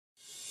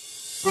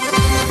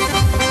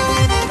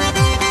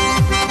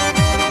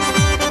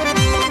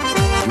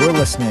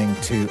listening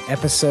to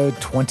episode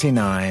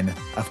 29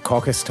 of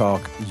Caucasus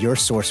Talk, your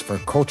source for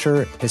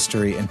culture,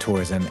 history, and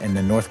tourism in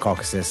the North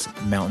Caucasus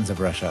Mountains of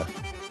Russia.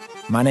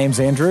 My name's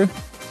Andrew.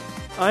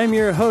 I'm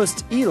your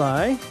host,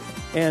 Eli,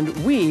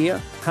 and we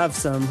have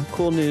some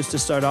cool news to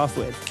start off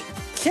with.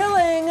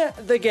 Killing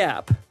the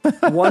gap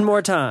one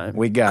more time.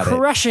 We got it.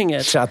 Crushing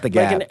it. Shot the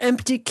gap. Like an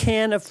empty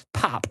can of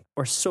pop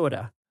or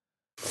soda.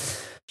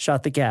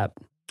 Shot the gap.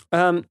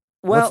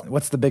 Well,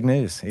 what's the big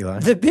news, Eli?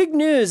 The big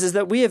news is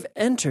that we have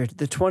entered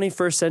the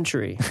 21st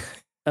century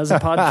as a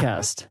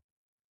podcast.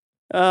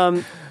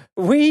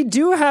 We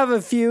do have a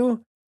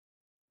few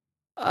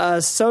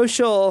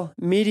social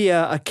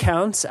media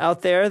accounts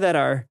out there that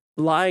are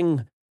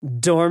lying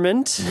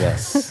dormant.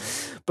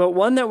 Yes. But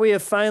one that we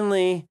have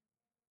finally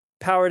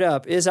powered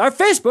up is our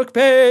Facebook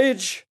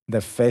page. The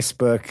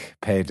Facebook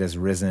page has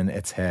risen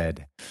its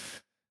head.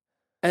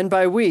 And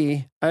by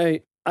we,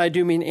 I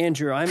do mean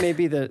Andrew. I may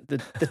be the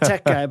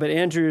tech guy, but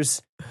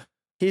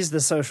he's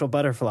the social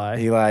butterfly.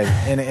 Eli,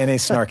 any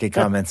snarky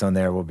comments on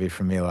there will be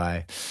from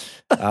Eli.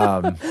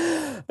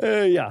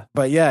 Yeah.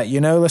 But yeah,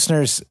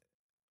 listeners,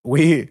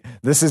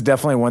 this is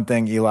definitely one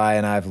thing Eli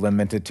and I have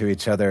lamented to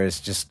each other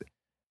is just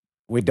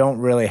we don't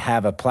really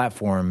have a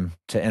platform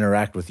to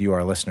interact with you,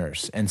 our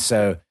listeners. And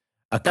so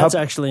that's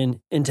actually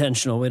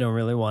intentional. We don't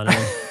really want to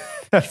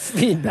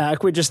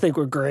feedback. We just think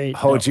we're great.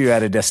 Hold you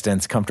at a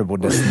distance, comfortable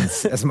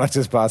distance, as much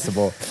as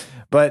possible.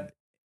 But,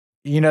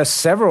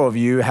 several of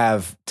you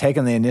have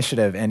taken the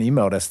initiative and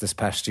emailed us this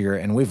past year,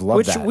 and we've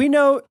loved that. Which we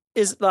know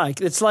is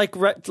it's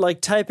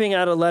like typing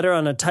out a letter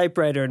on a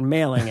typewriter and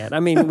mailing it.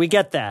 I mean, we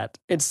get that.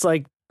 It's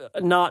like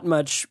not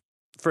much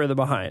further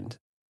behind.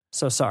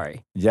 So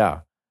sorry.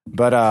 Yeah.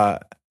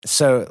 But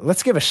so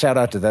let's give a shout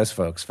out to those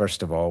folks,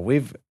 first of all.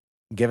 We've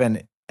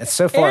given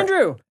so far.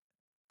 Andrew,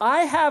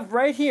 I have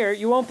right here,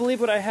 you won't believe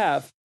what I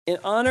have. In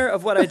honor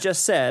of what I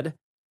just said,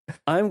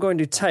 I'm going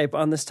to type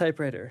on this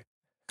typewriter.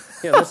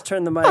 Here, let's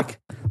turn the mic.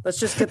 Let's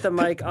just get the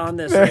mic on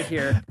this right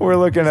here. We're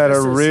looking at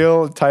a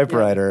real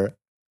typewriter.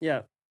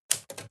 Yeah.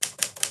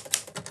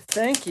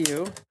 Thank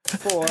you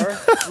for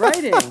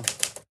writing.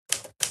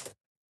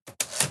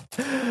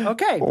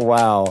 Okay.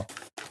 Wow.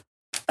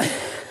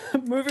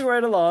 Moving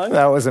right along.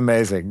 That was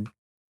amazing.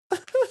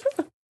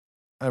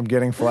 I'm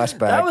getting flashbacks.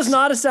 That was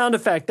not a sound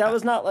effect. That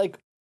was not like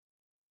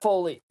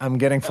Foley. I'm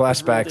getting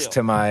flashbacks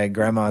to my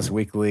grandma's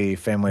weekly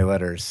family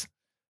letters.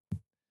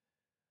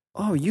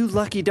 Oh, you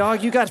lucky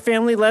dog. You got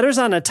family letters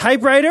on a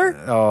typewriter?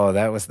 Oh,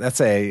 that's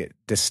a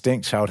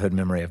distinct childhood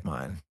memory of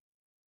mine.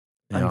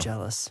 I'm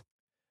jealous.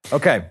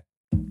 Okay.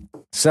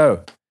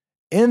 So,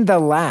 in the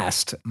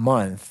last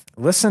month,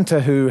 listen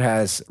to who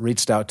has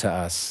reached out to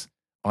us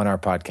on our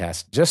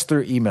podcast just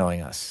through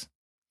emailing us.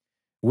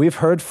 We've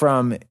heard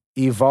from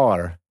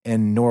Ivar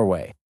in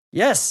Norway.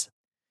 Yes.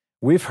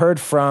 We've heard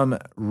from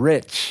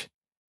Rich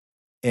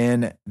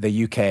in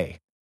the UK.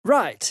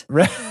 Right.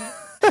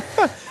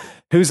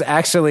 Who's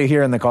actually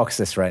here in the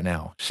Caucasus right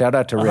now. Shout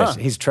out to Rich.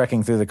 He's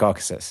trekking through the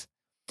Caucasus.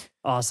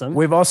 Awesome.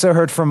 We've also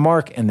heard from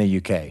Mark in the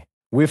UK.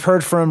 We've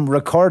heard from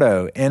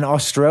Ricardo in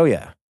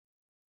Australia.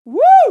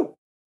 Woo!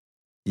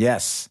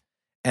 Yes.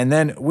 And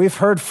then we've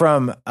heard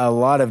from a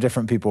lot of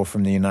different people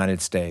from the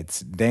United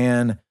States.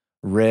 Dan,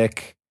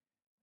 Rick,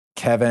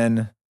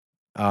 Kevin,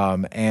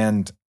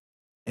 and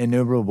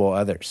innumerable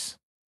others.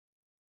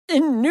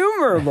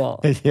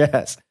 Innumerable.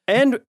 Yes.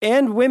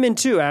 And women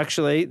too,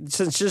 actually.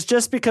 Since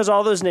just because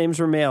all those names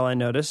were male, I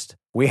noticed.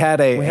 We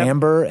had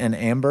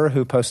Amber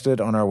who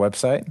posted on our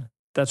website.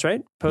 That's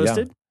right.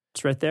 Posted. Yeah.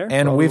 It's right there.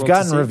 And we've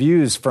gotten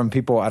reviews from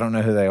people, I don't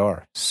know who they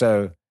are.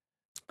 So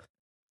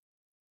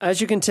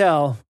as you can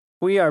tell,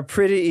 we are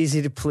pretty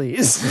easy to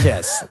please.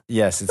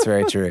 Yes, it's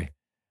very true.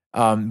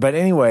 But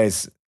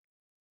anyways,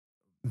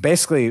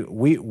 basically,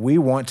 we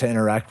want to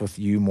interact with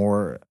you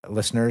more,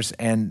 listeners,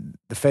 and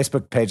the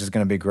Facebook page is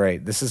going to be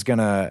great. This is going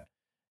to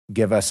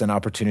give us an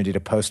opportunity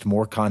to post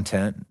more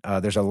content.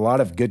 There's a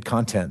lot of good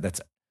content that's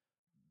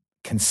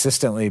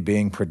consistently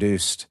being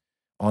produced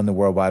on the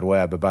World Wide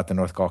Web about the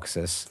North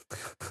Caucasus.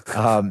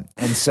 And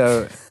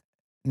so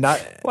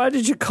Why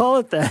did you call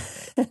it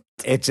that?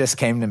 It just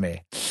came to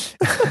me.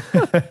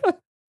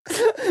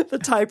 The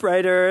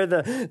typewriter,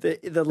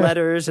 the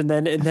letters, and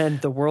then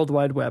the World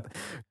Wide Web.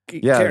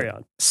 Carry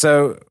on.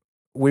 So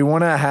we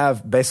want to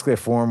have basically a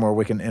forum where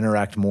we can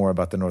interact more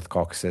about the North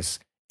Caucasus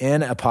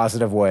in a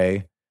positive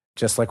way,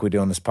 just like we do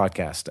on this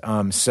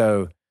podcast.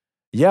 So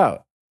yeah,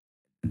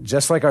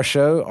 just like our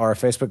show, our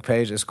Facebook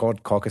page is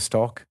called Caucasus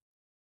Talk.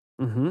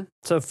 Mm-hmm.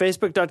 So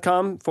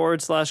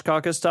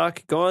Facebook.com/Caucasus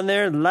Talk. Go on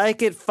there,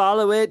 like it,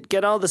 follow it,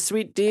 get all the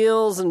sweet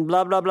deals and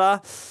blah, blah,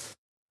 blah.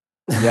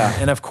 Yeah.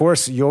 And of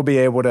course, you'll be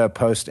able to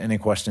post any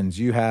questions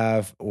you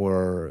have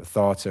or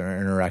thoughts or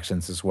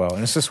interactions as well.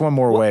 And it's just one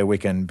more way we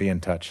can be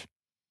in touch.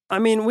 I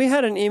mean, we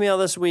had an email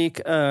this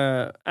week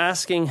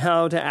asking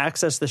how to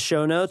access the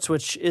show notes,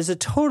 which is a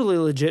totally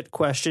legit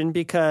question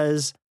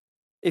because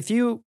if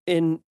you,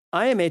 in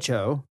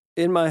IMHO,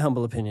 in my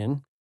humble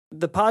opinion,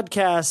 the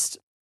podcast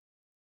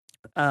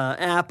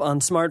app on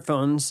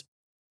smartphones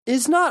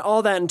It's not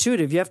all that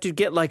intuitive. You have to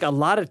get like a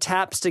lot of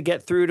taps to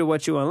get through to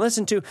what you want to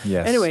listen to.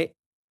 Yes. Anyway,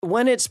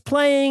 when it's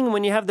playing,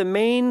 when you have the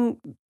main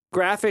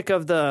graphic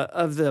of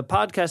the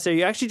podcast there,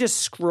 you actually just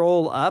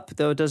scroll up,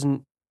 though it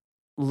doesn't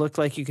look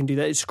like you can do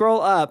that. You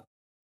scroll up,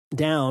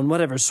 down,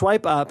 whatever,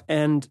 swipe up,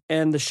 and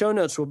the show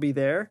notes will be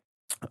there.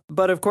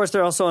 But of course,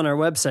 they're also on our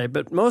website.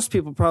 But most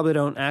people probably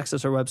don't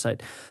access our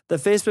website. The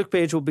Facebook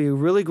page will be a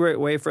really great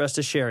way for us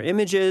to share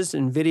images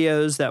and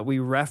videos that we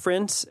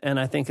reference, and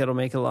I think it'll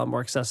make it a lot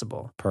more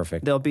accessible.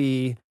 Perfect. There'll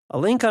be a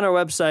link on our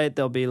website.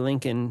 There'll be a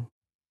link in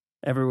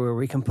everywhere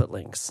we can put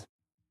links.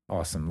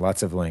 Awesome.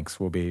 Lots of links.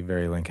 We'll be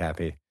very link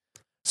happy.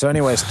 So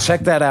anyways,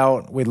 check that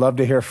out. We'd love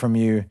to hear from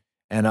you.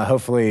 And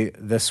hopefully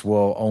this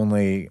will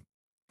only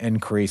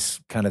increase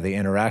kind of the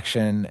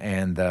interaction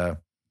and the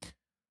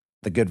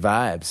good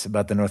vibes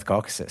about the North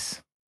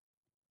Caucasus.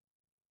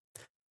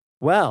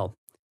 Well,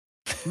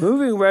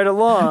 moving right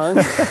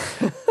along.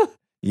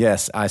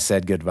 Yes, I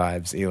said good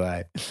vibes,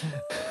 Eli.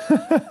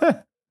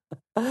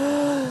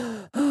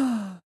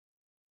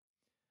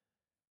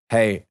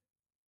 Hey,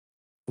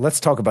 let's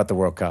talk about the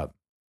World Cup.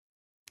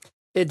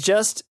 It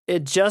just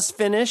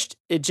finished.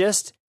 It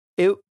just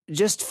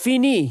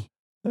fini.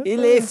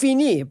 Il est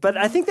fini. But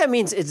I think that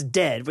means it's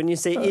dead when you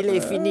say il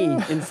est fini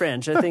in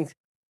French. I think,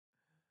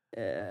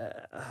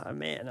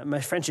 man, my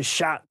French is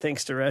shot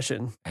thanks to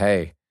Russian.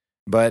 Hey,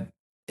 but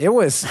it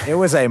was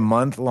a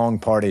month-long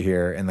party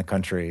here in the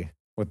country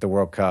with the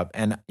World Cup.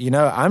 And,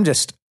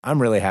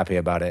 I'm really happy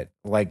about it.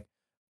 Like,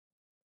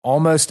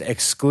 almost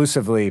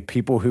exclusively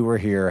people who were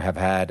here have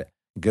had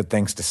good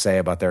things to say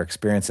about their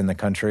experience in the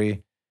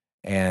country.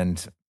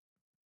 And,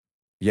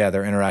 yeah,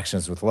 their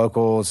interactions with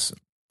locals.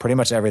 Pretty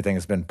much everything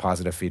has been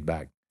positive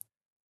feedback.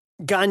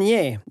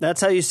 Gagner.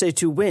 That's how you say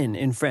to win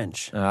in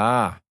French.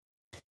 Ah.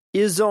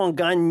 Ils ont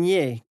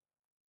gagné.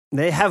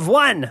 They have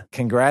won.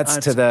 Congrats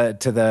to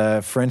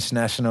the French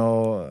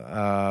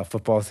national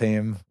football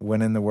team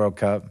winning the World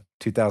Cup,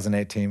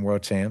 2018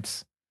 world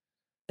champs.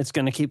 It's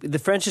going to keep, the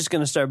French is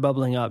going to start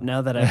bubbling up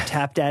now that I've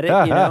tapped at it,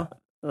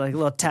 like a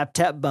little tap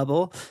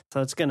bubble.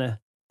 So it's going to,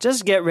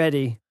 just get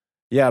ready.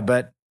 Yeah,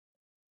 but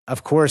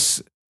of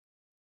course,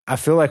 I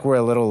feel like we're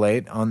a little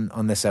late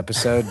on this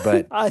episode,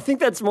 but I think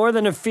that's more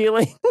than a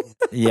feeling.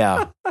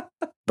 Yeah,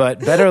 but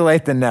better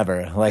late than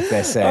never, like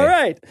they say. All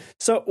right.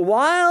 So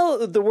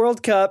while the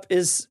World Cup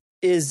is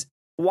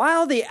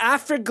while the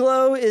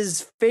afterglow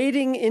is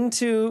fading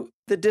into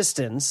the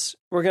distance,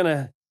 we're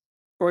gonna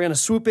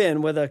swoop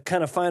in with a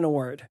kind of final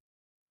word.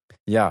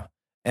 Yeah,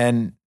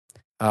 and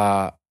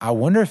I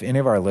wonder if any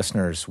of our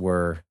listeners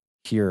were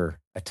here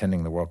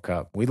attending the World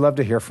Cup. We'd love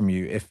to hear from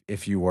you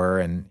if you were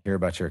and hear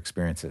about your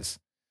experiences.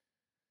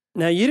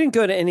 Now, you didn't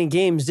go to any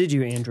games, did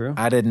you, Andrew?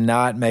 I did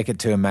not make it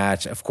to a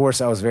match. Of course,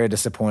 I was very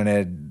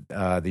disappointed.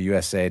 The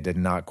USA did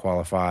not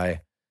qualify.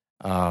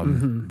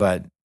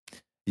 But,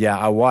 yeah,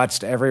 I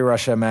watched every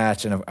Russia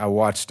match, and I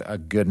watched a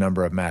good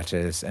number of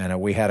matches. And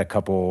we had a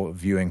couple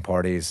viewing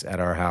parties at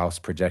our house,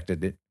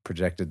 projected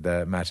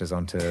the matches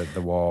onto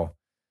the wall.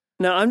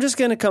 Now, I'm just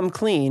going to come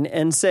clean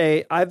and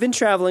say I've been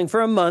traveling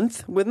for a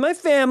month with my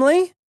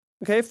family,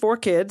 4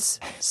 kids.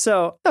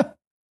 So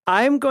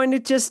I'm going to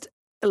just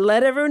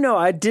let everyone know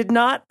I did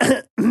not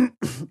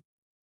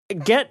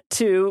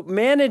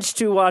manage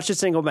to watch a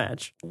single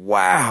match.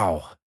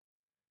 Wow.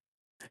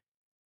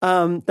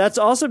 That's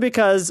also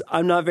because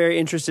I'm not very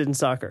interested in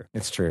soccer.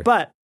 It's true.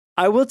 But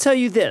I will tell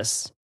you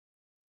this.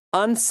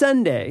 On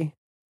Sunday,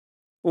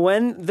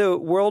 when the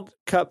World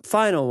Cup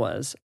final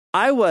was,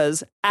 I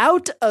was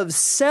out of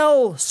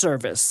cell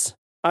service.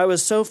 I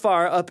was so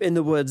far up in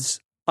the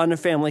woods on a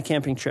family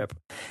camping trip.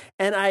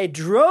 And I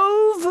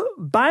drove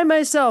by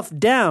myself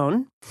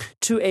down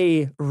to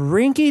a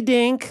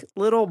rinky-dink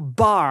little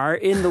bar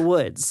in the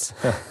woods.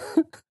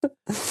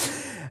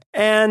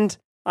 And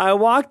I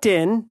walked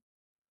in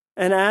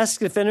and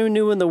asked if anyone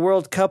knew when the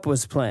World Cup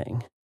was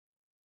playing.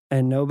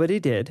 And nobody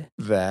did.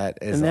 That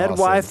is And they had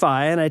awesome.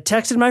 Wi-Fi. And I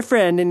texted my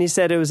friend and he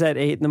said it was at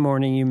 8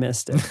 a.m. You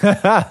missed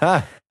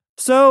it.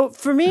 So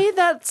for me,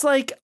 that's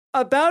like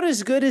about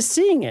as good as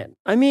seeing it.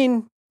 I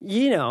mean,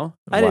 I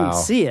didn't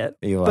see it,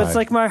 Eli. but it's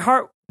like my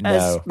heart,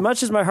 as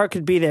much as my heart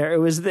could be there, it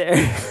was there.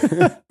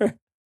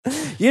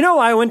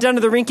 I went down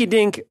to the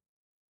rinky-dink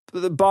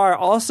bar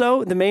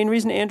also. The main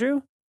reason,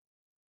 Andrew,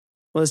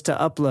 was to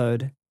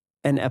upload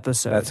an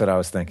episode. That's what I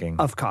was thinking.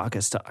 Of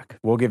Caucus Talk.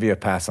 We'll give you a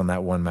pass on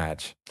that one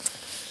match.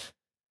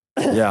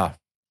 Yeah.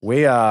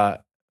 We, I'm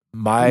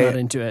not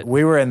into it.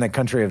 We were in the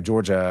country of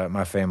Georgia,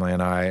 my family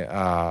and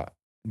I,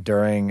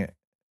 during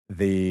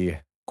the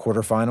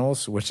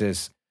quarterfinals, which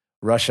is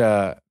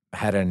Russia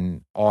had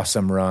an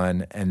awesome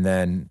run, and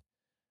then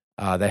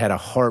they had a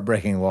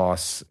heartbreaking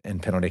loss in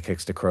penalty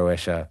kicks to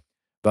Croatia.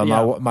 But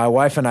my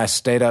wife and I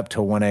stayed up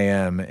till 1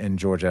 a.m. in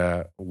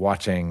Georgia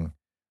watching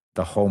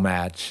the whole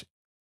match.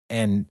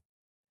 And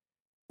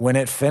when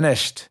it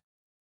finished,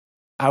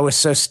 I was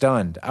so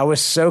stunned. I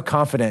was so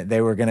confident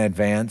they were going to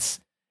advance,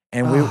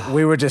 and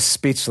we were just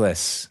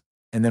speechless.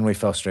 And then we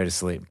fell straight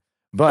asleep.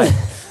 But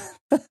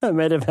I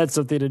might have had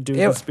something to do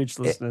with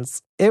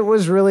speechlessness. It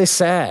was really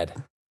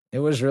sad. It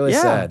was really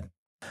Yeah. sad.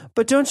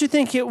 But don't you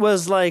think it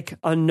was like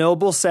a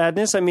noble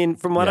sadness? I mean,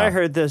 from what Yeah. I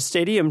heard, the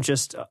stadium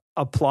just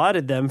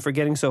applauded them for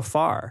getting so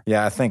far.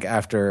 Yeah, I think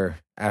after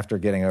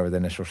getting over the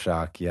initial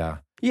shock, yeah,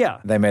 Yeah.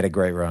 they made a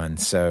great run.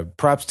 So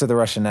props to the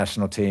Russian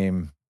national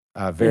team.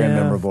 Very Yeah.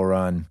 memorable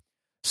run.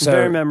 So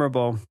Very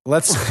memorable.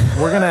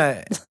 we're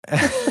gonna,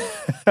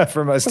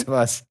 for most of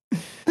us,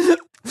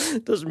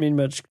 Doesn't mean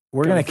much.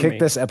 we're coming gonna from kick me.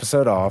 this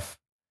episode off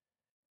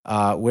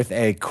with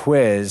a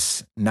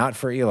quiz, not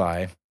for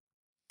Eli,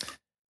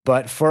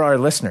 but for our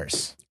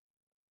listeners.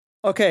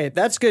 Okay,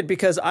 that's good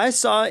because I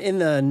saw in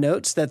the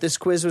notes that this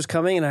quiz was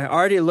coming and I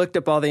already looked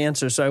up all the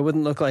answers so I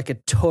wouldn't look like a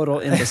total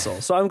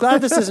imbecile. So I'm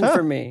glad this isn't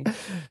for me.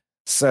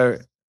 So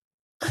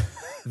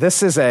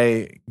this is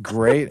a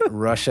great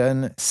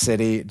Russian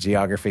city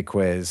geography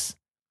quiz.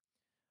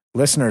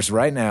 Listeners,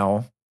 right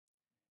now,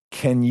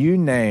 can you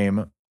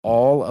name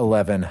all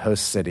 11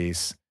 host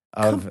cities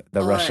of Come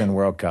the on. Russian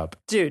World Cup?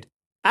 Dude,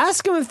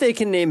 ask them if they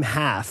can name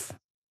half.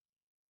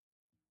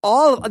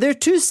 There are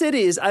 2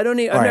 cities I've right.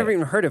 never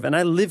even heard of and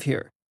I live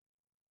here.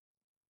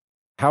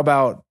 How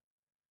about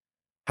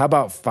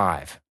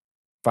 5?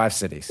 5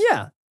 cities.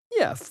 Yeah.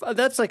 Yeah,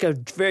 that's like a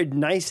very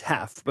nice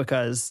half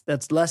because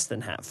that's less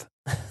than half.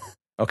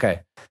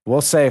 Okay.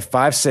 We'll say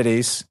 5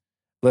 cities.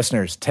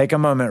 Listeners, take a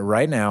moment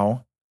right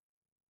now.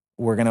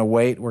 We're going to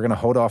wait. We're going to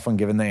hold off on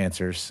giving the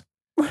answers.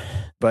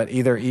 But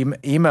either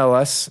email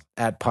us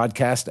at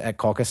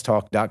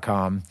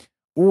podcast@caucustalk.com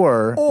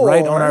or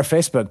right on our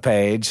Facebook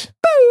page,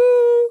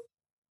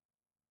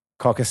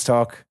 Caucus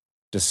Talk.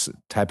 Just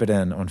type it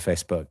in on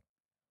Facebook.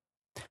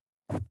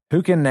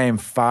 Who can name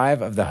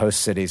 5 of the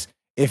host cities?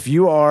 If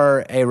you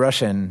are a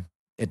Russian,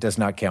 it does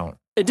not count.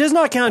 It does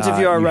not count if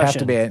you are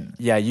Russian. Have to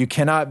be you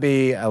cannot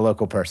be a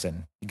local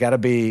person. You got to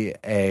be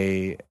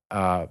a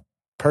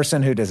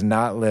person who does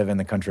not live in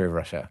the country of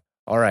Russia.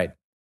 All right.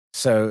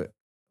 So,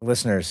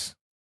 listeners,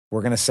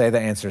 we're going to say the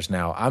answers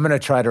now. I'm going to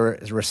try to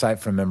recite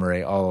from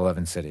memory all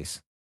 11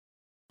 cities.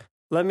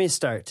 Let me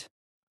start.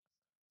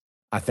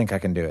 I think I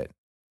can do it.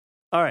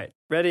 All right.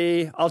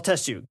 Ready? I'll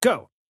test you.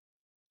 Go.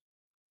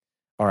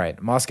 All right.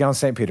 Moscow and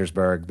St.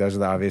 Petersburg. Those are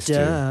the obvious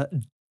 2.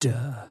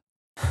 Duh.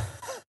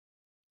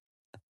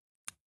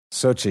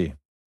 Sochi,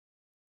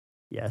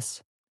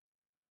 Yes.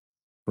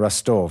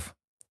 Rostov,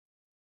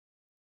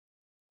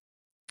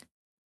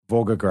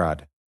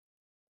 Volgograd,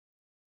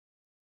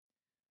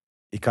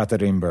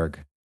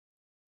 Ekaterinburg.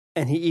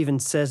 And he even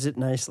says it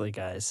nicely,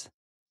 guys.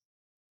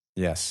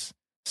 Yes.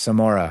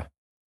 Samara,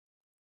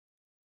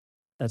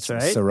 That's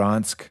right.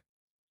 Saransk,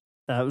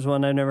 That was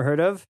one I've never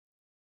heard of.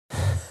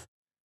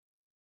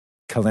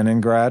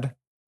 Kaliningrad,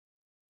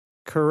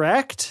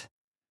 Correct.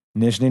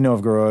 Nizhny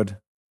Novgorod.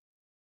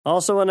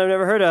 Also one I've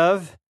never heard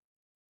of.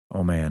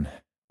 Oh man,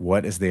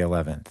 what is the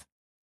 11th?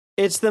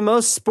 It's the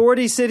most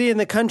sporty city in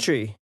the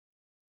country.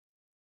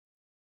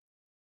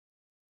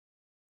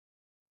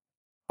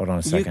 Hold on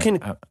a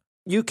second.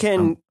 You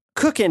can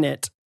cook in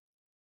it.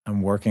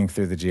 I'm working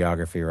through the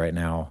geography right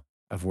now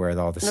of where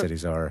all the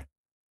cities are.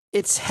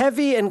 It's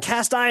heavy and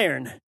cast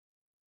iron.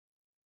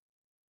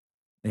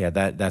 Yeah,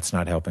 that's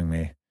not helping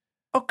me.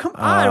 Oh, come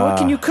on. What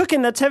can you cook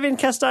in that's heavy and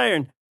cast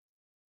iron?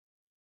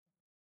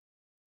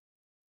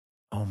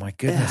 Oh my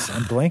goodness,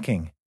 I'm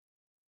blanking.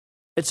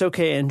 It's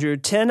okay, Andrew.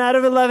 10 out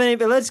of 11.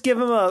 But let's give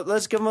him a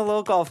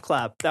little golf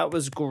clap. That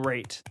was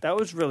great. That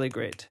was really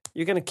great.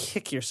 You're going to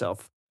kick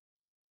yourself.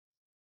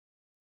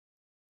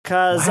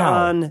 Cuz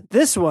on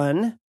this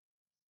one,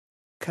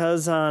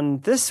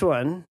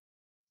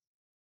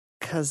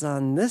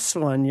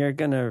 you're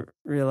going to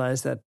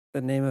realize that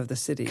the name of the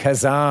city.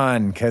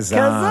 Kazan.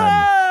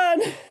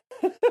 Kazan!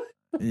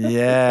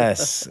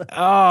 Yes.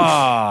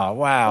 Oh,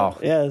 wow.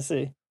 Yeah,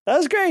 see. That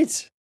was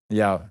great.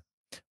 Yeah.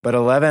 But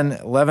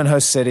 11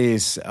 host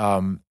cities,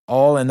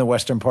 all in the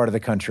western part of the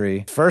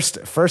country.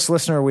 First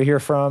listener we hear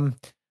from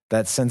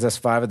that sends us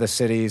 5 of the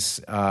cities.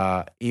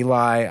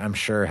 Eli, I'm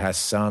sure, has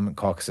some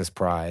Caucasus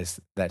prize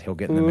that he'll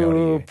get in the mail to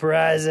you.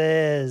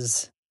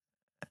 Prizes.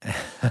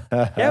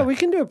 Yeah, we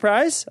can do a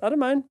prize. I don't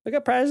mind. We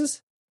got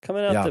prizes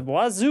coming out the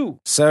wazoo.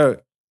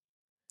 So,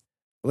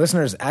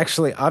 listeners,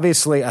 actually,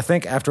 obviously, I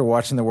think after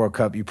watching the World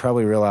Cup, you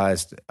probably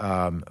realized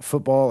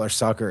football or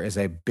soccer is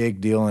a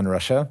big deal in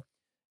Russia.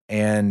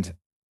 And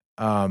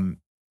it's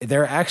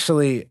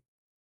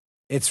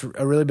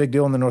a really big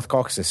deal in the North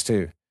Caucasus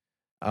too.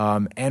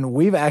 And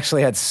we've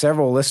actually had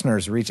several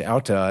listeners reach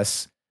out to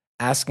us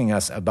asking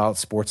us about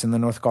sports in the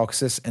North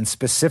Caucasus, and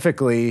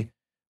specifically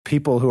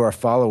people who are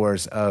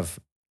followers of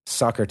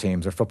soccer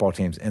teams or football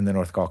teams in the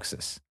North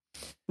Caucasus.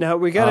 Now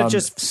we got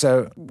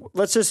to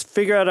let's just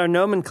figure out our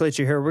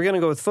nomenclature here. We're going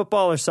to go with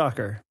football or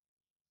soccer.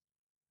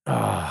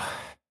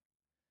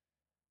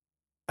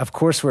 Of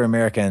course we're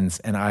Americans,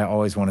 and I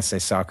always want to say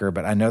soccer,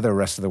 but I know the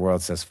rest of the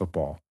world says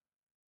football.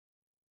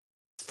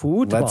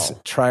 Football. Let's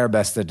try our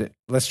best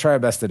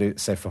to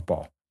say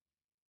football.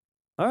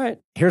 All right.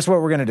 Here's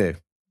what we're going to do.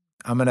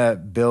 I'm going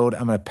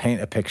to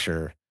paint a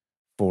picture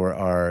for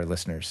our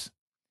listeners.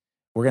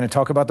 We're going to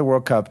talk about the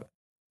World Cup,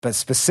 but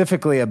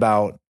specifically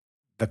about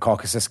the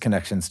Caucasus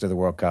connections to the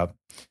World Cup.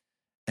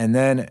 And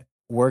then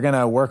we're going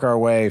to work our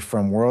way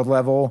from world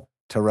level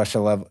to Russia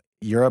level,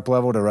 Europe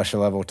level to Russia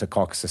level to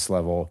Caucasus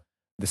level,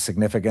 the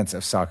significance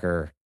of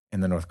soccer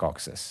in the North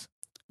Caucasus.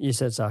 You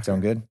said soccer.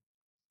 Sound good?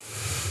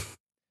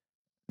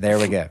 There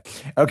we go.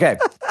 Okay.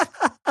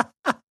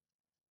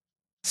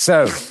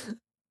 So,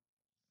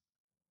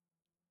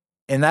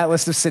 in that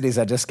list of cities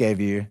I just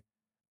gave you,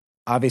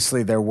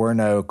 obviously there were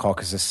no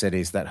Caucasus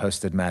cities that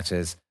hosted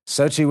matches.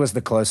 Sochi was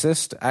the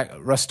closest.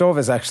 Rostov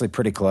is actually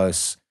pretty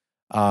close.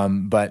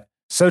 But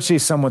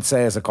Sochi, some would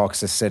say, is a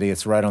Caucasus city.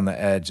 It's right on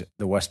the edge,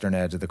 the western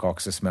edge of the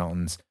Caucasus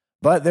Mountains.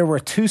 But there were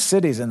 2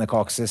 cities in the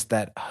Caucasus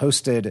that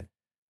hosted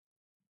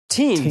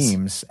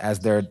teams as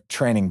their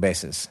training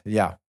bases.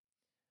 Yeah.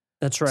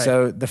 That's right.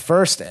 So the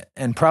first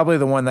and probably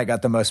the one that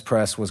got the most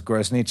press was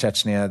Grozny,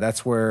 Chechnya.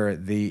 That's where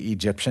the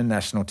Egyptian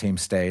national team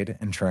stayed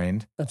and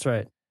trained. That's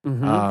right.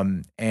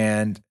 Mm-hmm.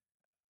 And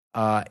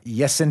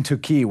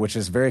Yesentuki, which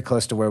is very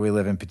close to where we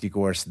live in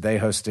Pyatigorsk, they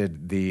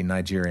hosted the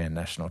Nigerian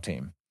national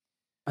team.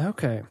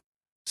 Okay.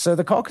 So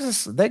the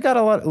Caucasus, they got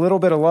a little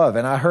bit of love.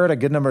 And I heard a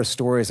good number of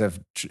stories of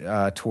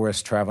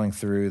tourists traveling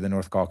through the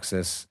North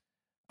Caucasus.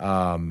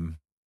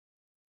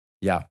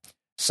 Yeah.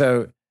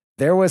 So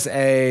there was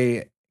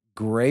a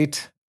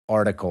great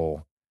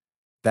article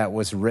that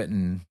was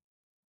written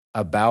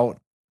about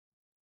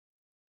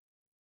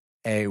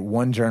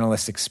one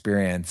journalist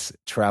experience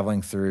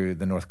traveling through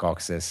the North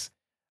Caucasus.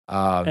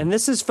 And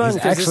this is fun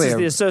because this is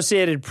the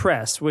Associated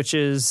Press, which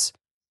is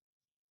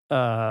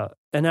an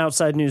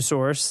outside news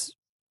source,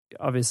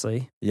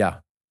 obviously. Yeah.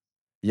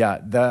 Yeah.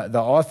 The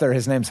author,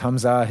 his name's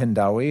Hamza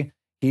Hindawi.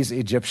 He's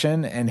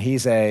Egyptian, and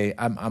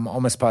I'm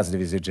almost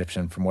positive he's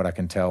Egyptian from what I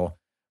can tell.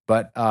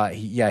 But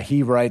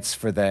he writes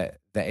for the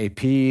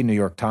AP, New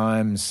York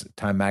Times,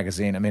 Time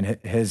Magazine. I mean,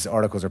 his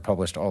articles are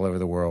published all over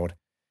the world.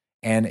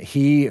 And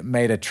he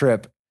made a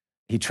trip.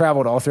 He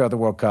traveled all throughout the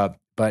World Cup,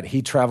 but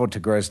he traveled to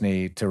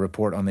Grozny to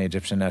report on the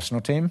Egyptian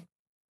national team.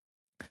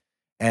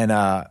 And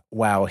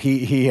wow,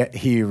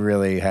 he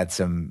really had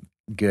some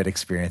good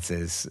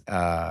experiences.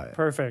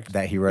 Perfect.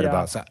 That he wrote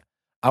about. So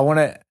I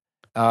want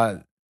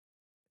to.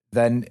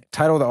 The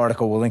title of the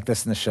article, we'll link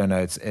this in the show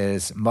notes,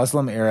 is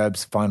Muslim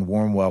Arabs Find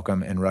Warm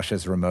Welcome in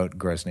Russia's Remote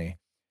Grozny.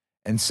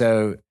 And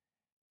so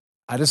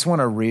I just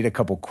want to read a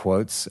couple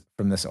quotes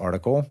from this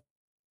article.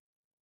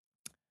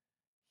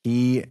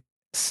 He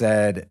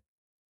said,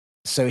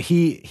 so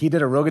he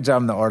did a real good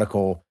job in the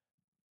article,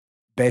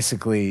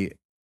 basically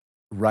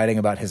writing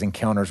about his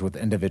encounters with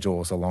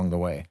individuals along the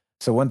way.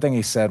 So one thing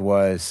he said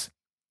was,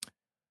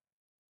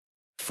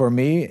 for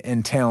me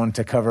in town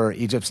to cover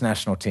Egypt's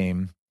national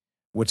team,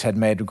 which had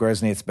made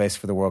Grozny its base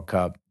for the World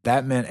Cup,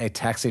 that meant a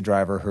taxi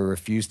driver who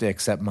refused to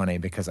accept money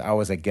because I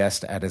was a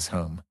guest at his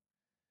home.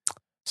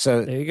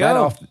 So there you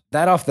go.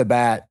 That off the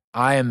bat,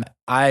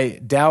 I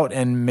doubt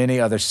in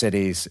many other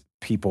cities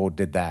people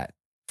did that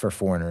for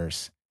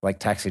foreigners. Like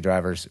taxi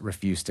drivers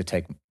refused to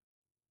take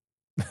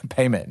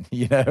payment,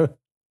 you know?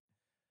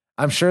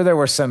 I'm sure there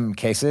were some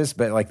cases,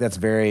 but like that's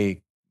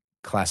very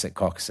classic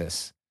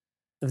Caucasus.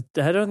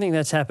 I don't think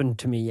that's happened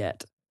to me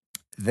yet.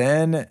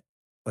 Then,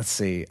 let's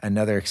see,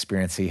 another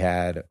experience he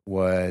had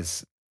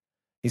was,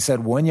 he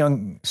said, one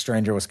young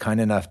stranger was kind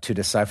enough to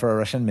decipher a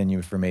Russian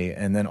menu for me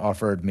and then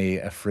offered me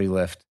a free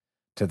lift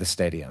to the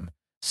stadium.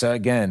 So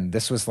again,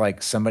 this was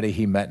like somebody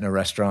he met in a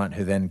restaurant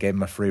who then gave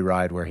him a free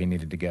ride where he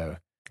needed to go.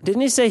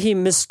 Didn't he say he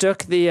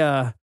mistook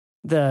the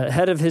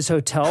head of his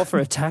hotel for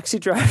a taxi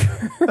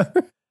driver?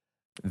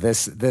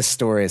 This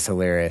story is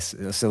hilarious.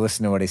 So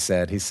listen to what he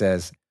said. He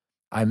says,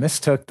 I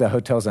mistook the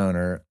hotel's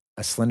owner,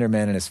 a slender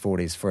man in his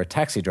 40s, for a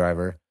taxi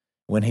driver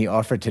when he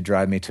offered to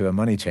drive me to a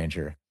money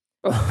changer.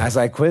 As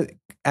I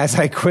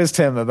quizzed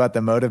him about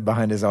the motive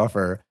behind his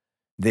offer,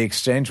 the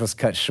exchange was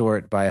cut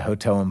short by a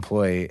hotel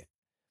employee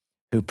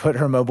who put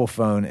her mobile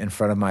phone in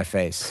front of my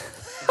face.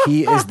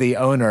 He is the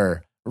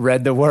owner,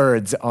 read the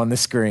words on the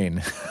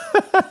screen.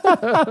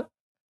 That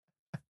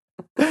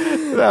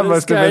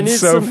must have been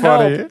so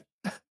funny. Help.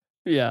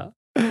 Yeah,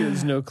 he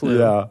has no clue.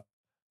 Yeah.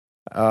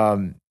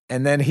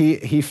 And then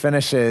he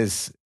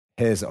finishes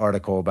his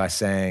article by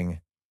saying,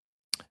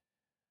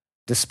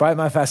 despite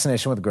my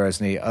fascination with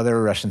Grozny,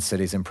 other Russian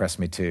cities impressed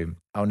me too.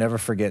 I'll never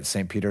forget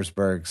St.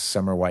 Petersburg's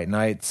summer white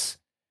nights,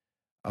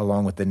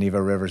 along with the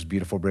Neva River's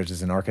beautiful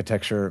bridges and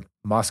architecture.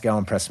 Moscow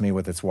impressed me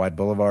with its wide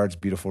boulevards,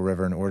 beautiful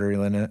river, and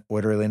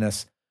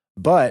orderliness.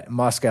 But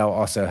Moscow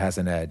also has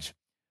an edge.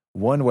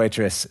 One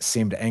waitress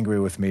seemed angry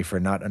with me for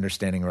not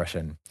understanding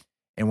Russian.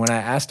 And when I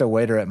asked a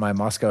waiter at my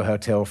Moscow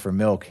hotel for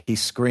milk, he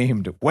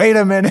screamed, "Wait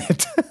a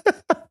minute!"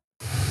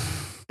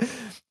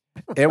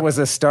 It was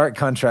a stark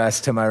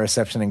contrast to my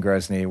reception in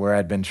Grozny, where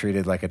I'd been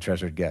treated like a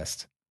treasured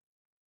guest.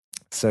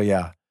 So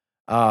yeah,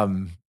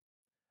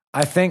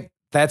 I think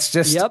that's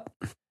just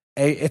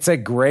it's a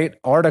great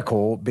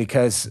article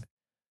because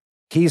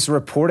he's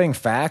reporting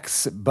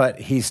facts, but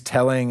he's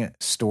telling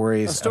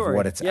stories of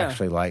what it's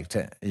actually like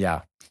to,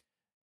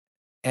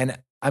 And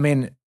I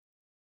mean,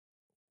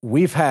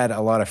 we've had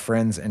a lot of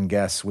friends and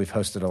guests. We've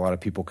hosted a lot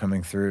of people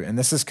coming through, and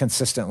this is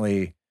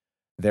consistently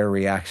their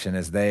reaction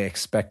is they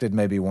expected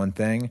maybe one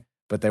thing,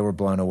 but they were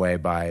blown away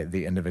by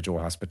the individual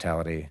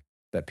hospitality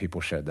that people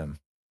showed them.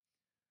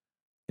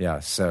 Yeah,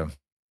 so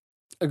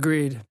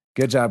agreed.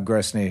 Good job,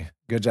 Grozny.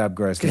 Good job,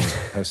 Grozny,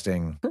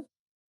 hosting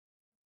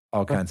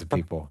all kinds of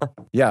people.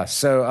 Yeah,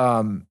 so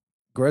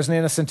Grozny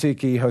and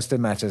Asantiki hosted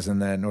matches in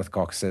the North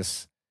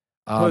Caucasus.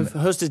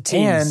 Hosted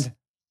teams. And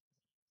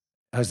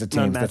hosted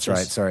teams, that's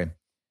right, sorry.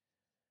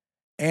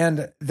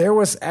 And there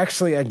was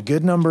actually a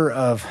good number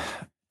of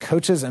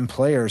coaches and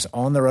players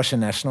on the Russian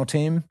national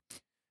team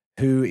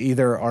who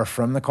either are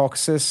from the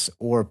Caucasus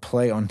or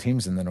play on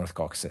teams in the North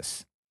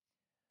Caucasus.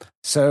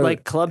 So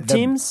like club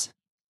teams?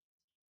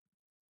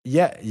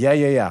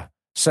 Yeah.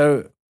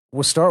 So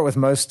we'll start with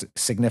most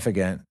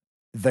significant.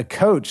 The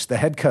coach, the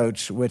head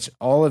coach, which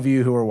all of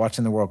you who were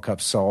watching the World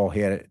Cup saw, he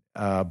had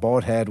a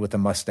bald head with a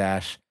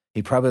mustache.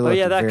 He probably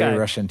looked very guy.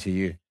 Russian to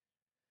you.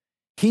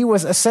 He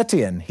was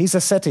Ossetian. He's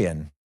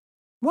Ossetian.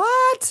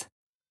 What?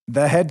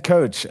 The head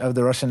coach of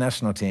the Russian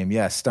national team,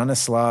 yes,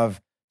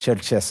 Stanislav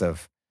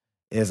Cherchesov,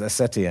 is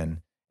Ossetian.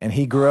 And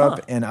he grew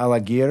up in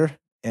Alagir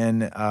in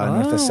North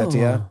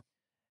Ossetia.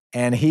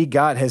 And he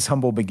got his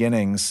humble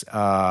beginnings.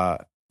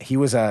 He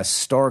was a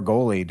star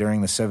goalie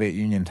during the Soviet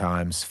Union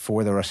times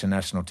for the Russian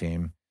national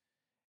team.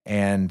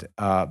 And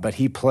but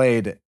he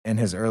played in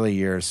his early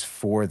years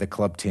for the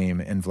club team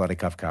in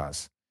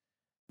Vladikavkaz.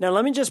 Now,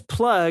 let me just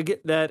plug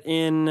that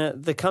in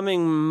the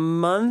coming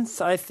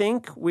month, I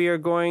think we are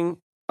going...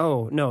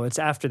 Oh, no, it's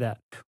after that.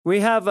 We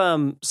have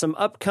some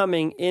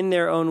upcoming, in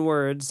their own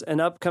words, an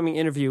upcoming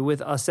interview with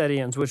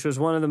Ossetians, which was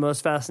one of the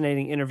most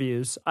fascinating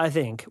interviews, I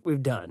think,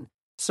 we've done.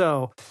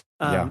 So,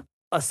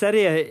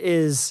 Ossetia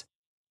is...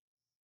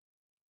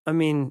 I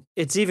mean,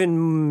 it's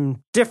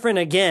even different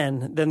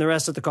again than the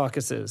rest of the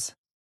Caucasus.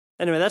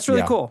 Anyway, that's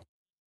really cool.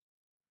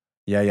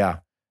 Yeah.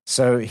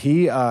 So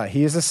he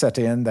is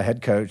Ossetian, the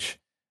head coach.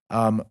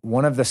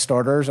 One of the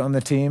starters on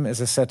the team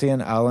is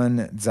Ossetian,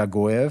 Alan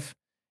Zagoyev.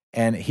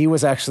 And he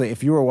was actually,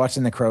 if you were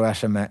watching the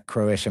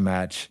Croatia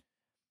match,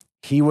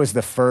 he was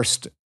the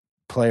first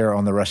player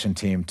on the Russian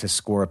team to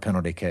score a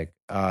penalty kick.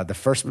 The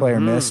first player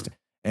missed,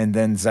 and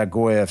then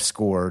Zagoyev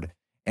scored.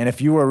 And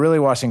if you were really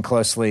watching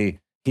closely,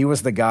 he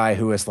was the guy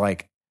who was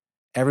like,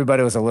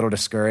 everybody was a little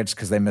discouraged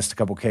because they missed a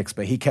couple kicks,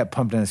 but he kept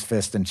pumping his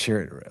fist and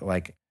cheered,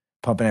 like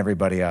pumping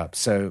everybody up.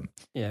 So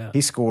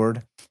he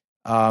scored.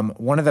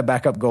 One of the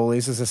backup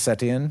goalies is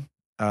Ossetian,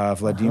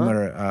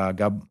 Vladimir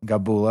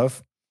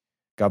Gabulov.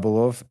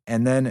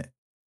 And then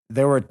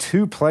there were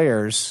two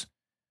players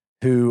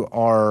who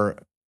are,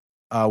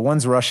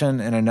 one's Russian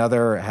and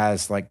another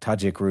has like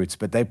Tajik roots,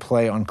 but they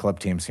play on club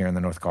teams here in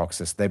the North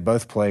Caucasus. They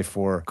both play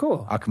for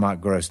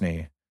Akhmat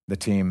Grozny, the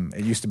team.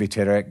 It used to be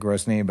Terek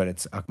Grozny, but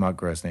it's Akhmat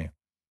Grozny.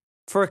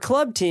 For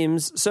club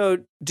teams, so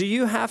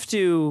do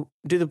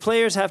the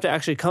players have to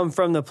actually come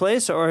from the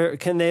place, or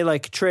can they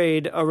like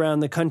trade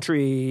around the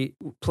country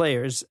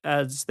players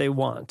as they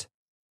want?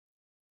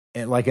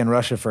 Like in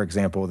Russia, for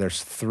example,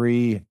 there's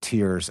 3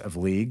 tiers of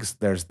leagues.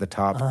 There's the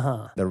top,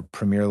 the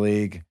Premier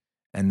League,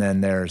 and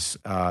then there's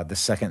the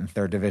second and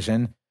third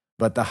division.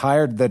 But the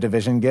higher the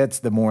division gets,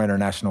 the more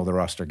international the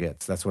roster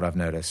gets. That's what I've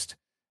noticed.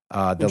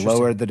 The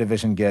lower the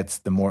division gets,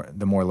 the more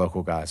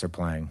local guys are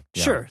playing.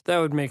 Yeah. Sure, that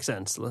would make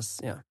sense.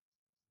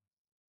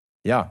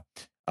 Yeah.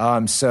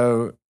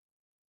 So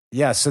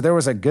there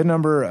was a good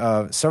number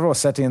of several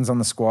Ossetians on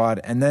the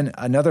squad, and then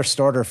another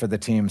starter for the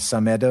team,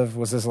 Samedov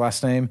was his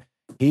last name.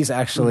 He's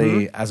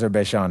actually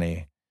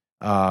Azerbaijani.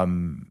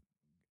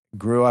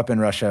 Grew up in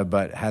Russia,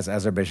 but has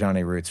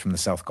Azerbaijani roots from the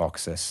South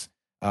Caucasus.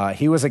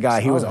 He was a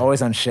guy. He was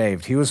always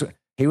unshaved.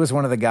 He was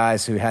one of the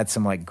guys who had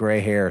some like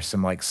gray hair,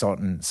 some like salt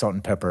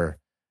and pepper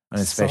on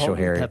his facial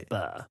hair.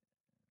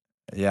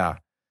 Yeah.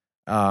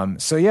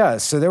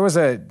 So there was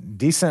a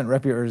decent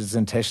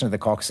representation of the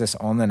Caucasus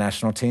on the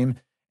national team.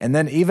 And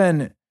then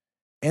even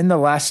in the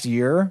last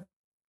year,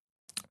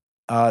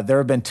 there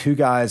have been 2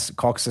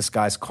 Caucasus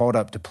guys called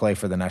up to play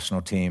for the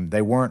national team.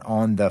 They weren't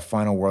on the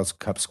final World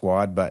Cup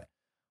squad, but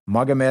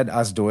Magomed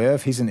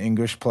Azdoyev, he's an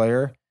English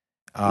player,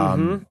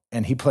 and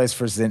he plays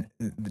for Team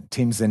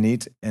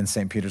Zenit in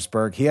St.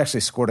 Petersburg. He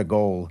actually scored a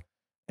goal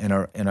in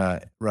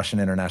a Russian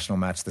international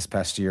match this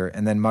past year.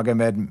 And then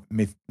Magomed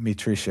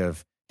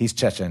Mitrishev, he's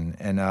Chechen,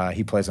 and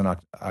he plays on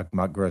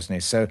Akhmat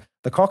Grozny. So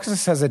the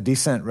Caucasus has a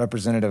decent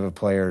representative of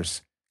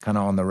players kind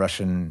of on the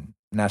Russian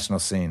national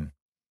scene.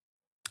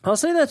 I'll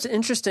say that's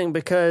interesting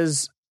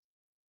because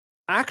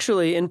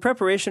actually in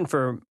preparation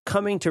for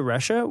coming to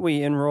Russia,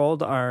 we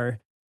enrolled our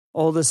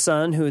oldest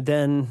son, who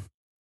then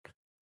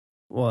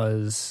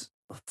was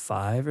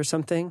 5 or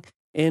something,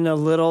 in a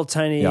little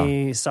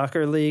tiny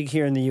soccer league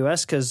here in the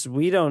U.S. because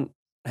we don't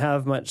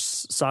have much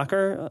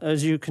soccer,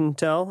 as you can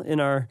tell, in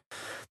our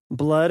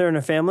blood or in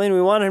our family, and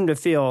we want him to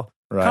feel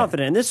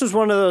confident. And this was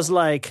one of those,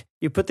 like,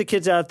 you put the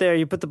kids out there,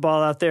 you put the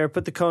ball out there,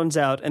 put the cones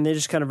out, and they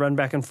just kind of run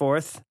back and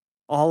forth.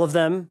 All of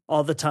them,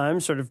 all the time,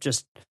 sort of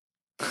just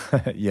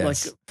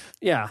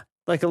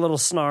like a little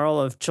snarl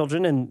of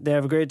children, and they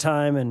have a great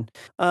time. And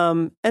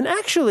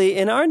actually,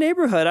 in our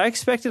neighborhood, I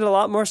expected a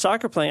lot more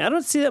soccer playing. I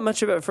don't see that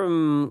much of it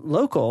from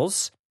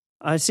locals.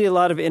 I see a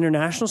lot of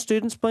international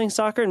students playing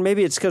soccer, and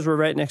maybe it's because we're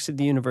right next to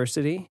the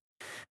university.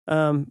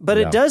 But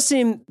it does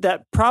seem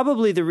that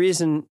probably the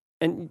reason,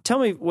 and tell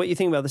me what you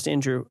think about this,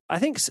 Andrew. I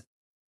think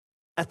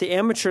at the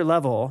amateur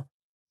level,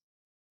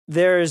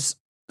 there's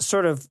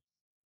sort of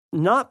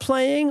not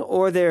playing,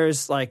 or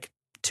there's like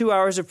 2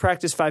 hours of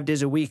practice 5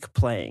 days a week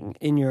playing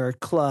in your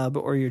club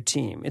or your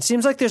team. It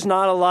seems like there's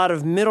not a lot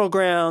of middle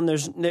ground.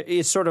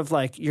 It's sort of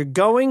like you're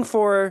going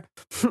for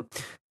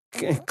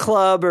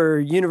club or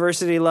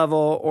university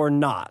level or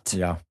not.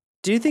 Yeah.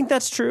 Do you think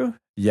that's true?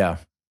 Yeah.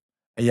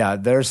 Yeah.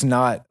 There's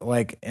not,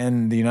 like,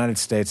 in the United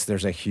States,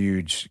 there's a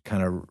huge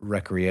kind of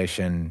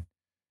recreation,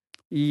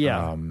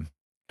 kind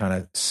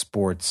of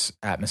sports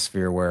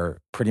atmosphere where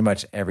pretty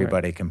much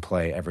everybody can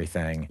play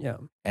everything. Yeah.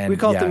 And we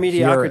call it the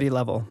mediocrity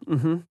level.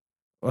 Mm-hmm.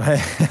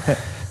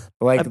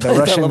 Like the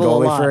Russian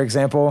goalie, for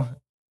example.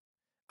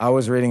 I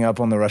was reading up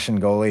on the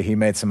Russian goalie. He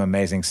made some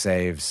amazing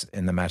saves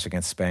in the match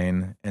against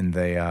Spain in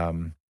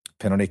the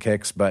penalty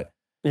kicks. But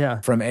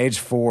from age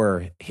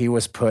 4, he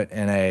was put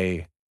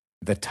in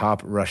the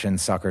top Russian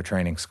soccer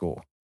training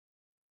school.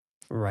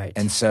 Right.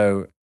 And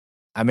so,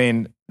 I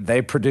mean,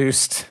 they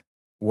produced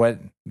what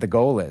the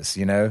goal is,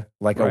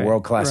 like a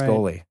world-class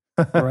goalie.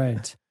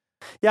 Right.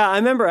 Yeah, I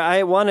remember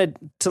I wanted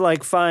to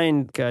like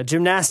find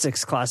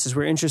gymnastics classes.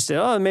 We're interested.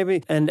 Oh,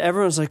 maybe. And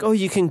everyone's like, oh,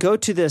 you can go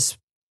to this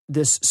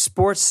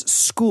sports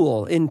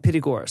school in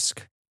Pyatigorsk,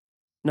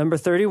 number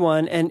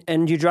 31.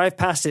 And you drive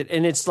past it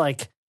and it's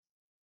like,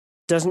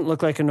 doesn't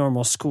look like a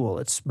normal school.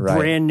 It's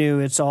brand new.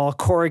 It's all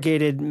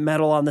corrugated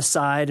metal on the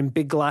side and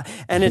big glass.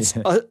 And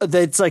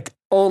it's like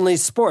only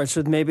sports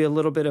with maybe a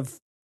little bit of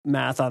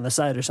math on the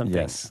side or something.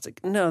 Yes. It's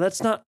like, no,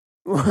 that's not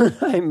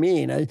what I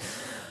mean. I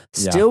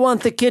still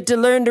want the kid to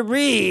learn to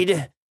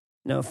read.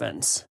 No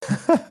offense.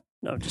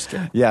 No, just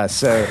kidding. Yeah.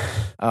 So,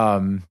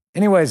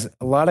 anyways,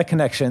 a lot of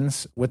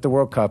connections with the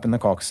World Cup in the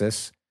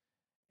Caucasus.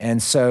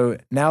 And so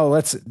now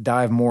let's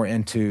dive more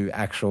into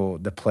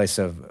the place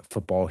of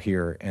football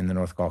here in the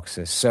North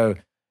Caucasus. So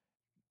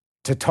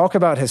to talk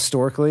about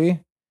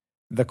historically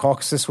the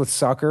Caucasus with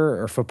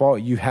soccer or football,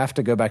 you have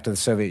to go back to the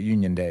Soviet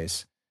Union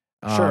days.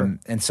 Sure.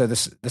 And so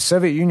the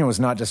Soviet Union was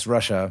not just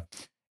Russia.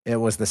 It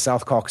was the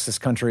South Caucasus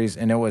countries,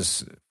 and it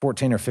was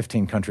 14 or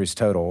 15 countries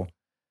total.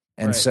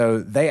 And so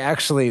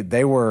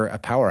they were a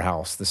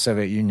powerhouse, the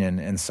Soviet Union,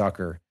 in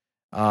soccer.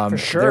 For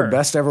sure.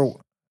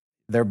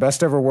 Their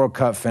best ever World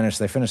Cup finish,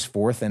 they finished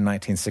 4th in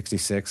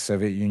 1966,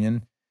 Soviet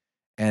Union.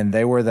 And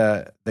they were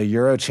the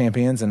Euro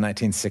champions in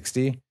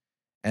 1960.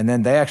 And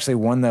then they actually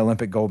won the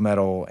Olympic gold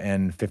medal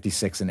in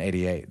 56 and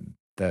 88,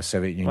 the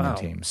Soviet Union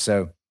team.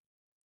 So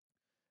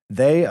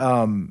they,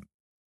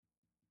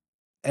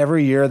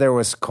 every year it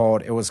was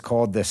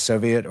called the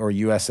Soviet or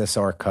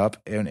USSR Cup.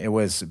 And it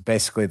was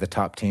basically the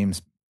top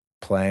teams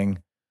playing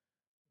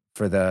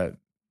for the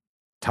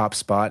top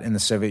spot in the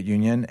Soviet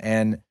Union.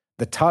 And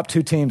the top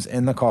 2 teams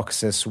in the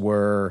Caucasus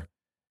were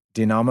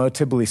Dynamo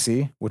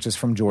Tbilisi, which is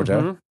from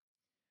Georgia,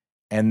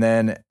 and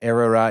then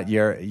Ararat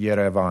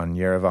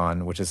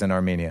Yerevan, which is in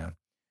Armenia.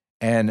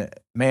 And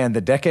man,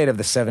 the decade of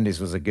the 70s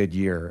was a good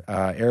year.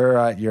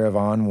 Ararat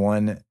Yerevan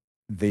won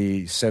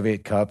the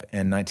Soviet Cup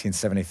in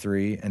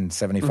 1973 and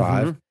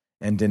 75,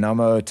 and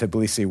Dynamo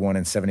Tbilisi won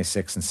in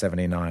 76 and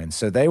 79.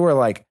 So they were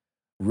like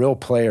real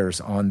players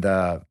on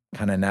the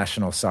kind of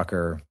national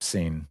soccer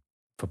scene,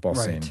 football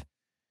scene.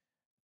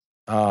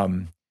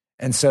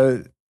 And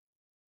so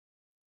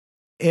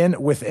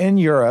within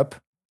Europe,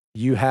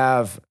 you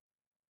have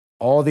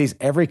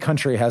every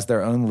country has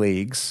their own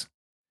leagues,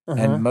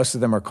 and most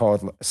of them are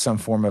called some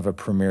form of a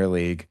Premier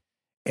League.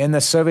 In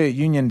the Soviet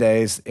Union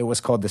days, it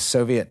was called the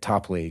Soviet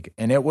Top League,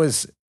 and it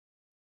was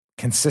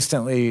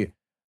consistently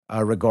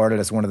regarded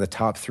as one of the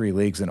top 3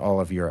 leagues in all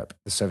of Europe,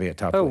 the Soviet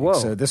Top League. Whoa.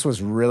 So this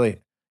was really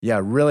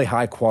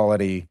high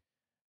quality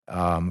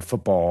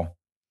football.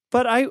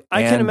 But I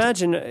can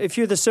imagine if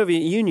you're the Soviet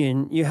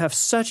Union, you have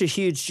such a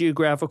huge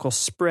geographical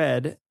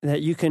spread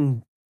that you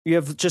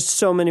have just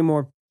so many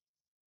more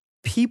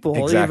people.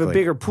 Exactly. You have a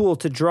bigger pool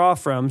to draw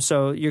from,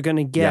 so you're going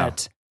to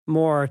get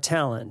more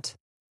talent.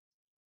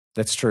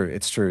 That's true.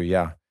 It's true.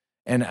 Yeah.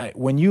 And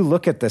when you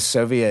look at the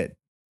Soviet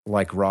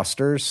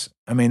rosters,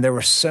 I mean, there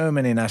were so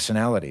many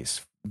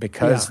nationalities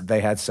because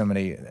they had so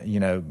many,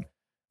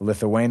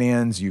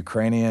 Lithuanians,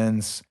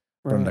 Ukrainians,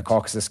 from the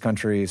Caucasus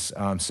countries.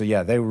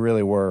 So they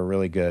really were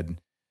really good.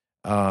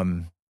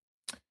 And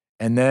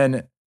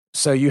then,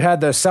 so you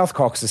had those South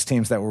Caucasus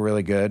teams that were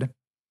really good,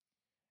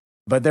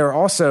 but there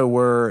also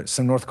were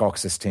some North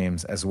Caucasus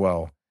teams as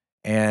well.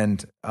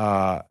 And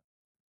the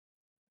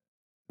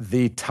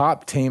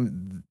top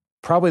team,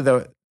 probably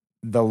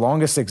the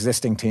longest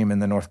existing team in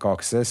the North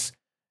Caucasus,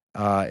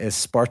 is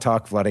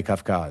Spartak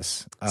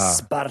Vladikavkaz.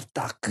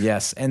 Spartak.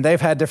 Yes, and they've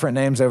had different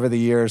names over the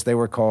years. They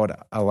were called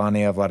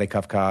Alania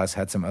Vladikavkaz,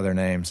 had some other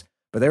names,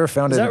 but they were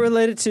founded. Is that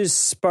related to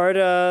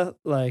Sparta,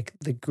 like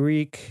the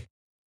Greek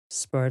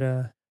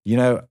Sparta?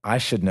 I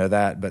should know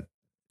that, but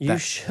you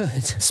should.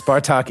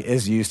 Spartak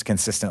is used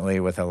consistently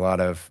with a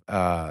lot of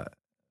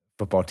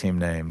football team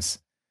names.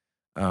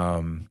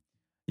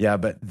 Yeah,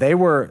 but they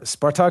were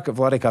Spartak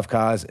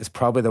Vladikavkaz is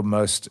probably the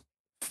most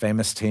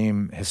famous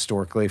team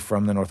historically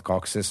from the North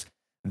Caucasus.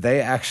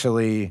 They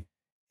actually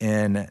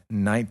in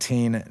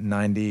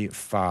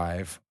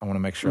 1995, I want to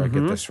make sure I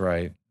get this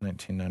right.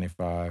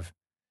 1995.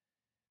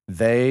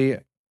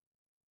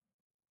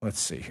 Let's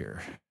see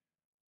here.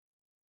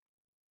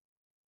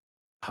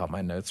 Oh,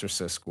 my notes are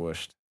so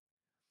squished.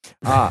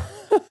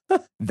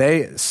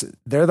 They're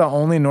the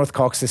only North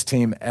Caucasus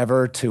team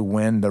ever to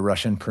win the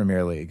Russian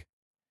Premier League.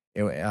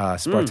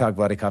 Spartak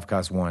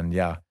Vladikavkaz won,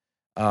 yeah.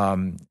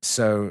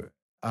 So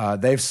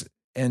they've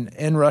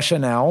in Russia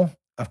now.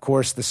 Of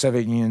course, the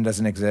Soviet Union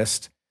doesn't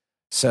exist.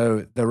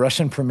 So the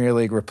Russian Premier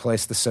League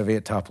replaced the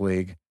Soviet top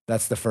league.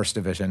 That's the first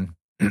division.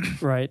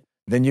 Right.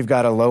 Then you've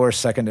got a lower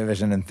second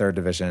division and third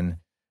division.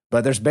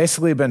 But there's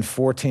basically been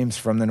 4 teams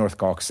from the North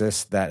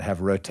Caucasus that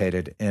have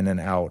rotated in and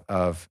out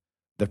of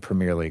the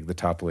Premier League, the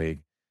top league.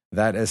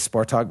 That is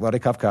Spartak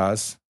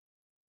Vladikavkaz,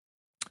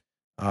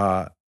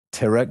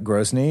 Terek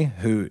Grozny,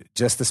 who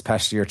just this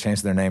past year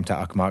changed their name to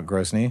Akhmat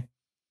Grozny.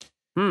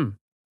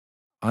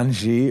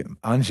 Anzhi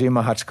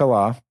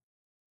Makhachkala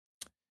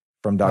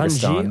from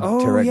Dagestan.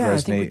 Oh, Terek yeah, Grozny.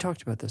 I think we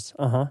talked about this.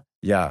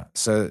 Yeah,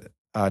 so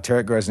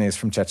Terek Grozny is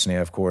from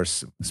Chechnya, of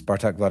course.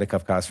 Spartak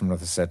Vladikavkaz from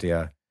North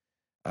Ossetia.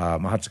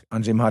 Anzhi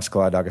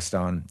Makhachkala,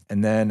 Dagestan.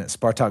 And then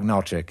Spartak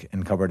Nalchik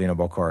in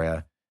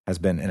Kabardino-Balkaria has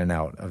been in and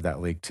out of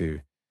that league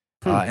too.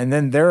 And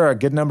then there are a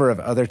good number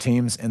of other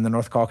teams in the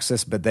North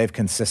Caucasus, but they've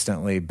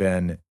consistently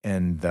been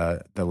in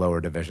the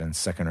lower divisions,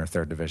 second or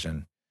third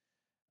division.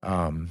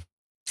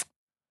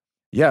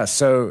 Yeah,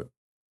 so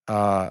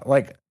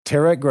like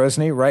Terek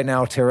Grozny, right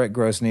now Terek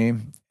Grozny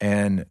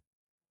and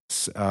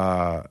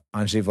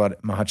Anzhi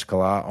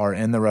Makhachkala are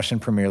in the Russian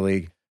Premier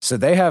League. So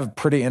they have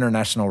pretty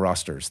international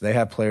rosters. They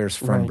have players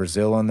from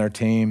Brazil on their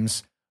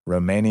teams,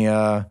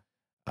 Romania,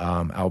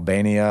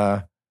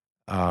 Albania,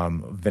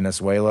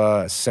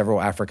 Venezuela, several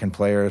African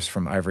players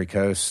from Ivory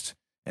Coast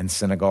and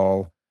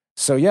Senegal.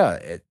 So yeah,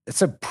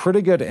 it's a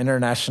pretty good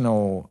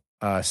international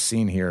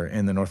scene here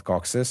in the North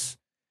Caucasus.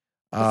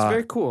 It's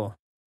very cool.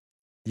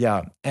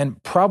 Yeah,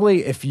 and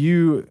probably if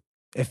you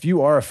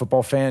are a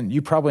football fan,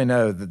 you probably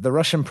know that the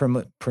Russian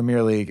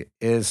Premier League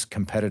is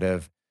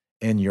competitive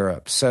in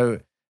Europe. So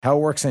how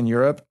it works in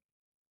Europe,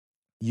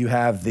 you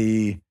have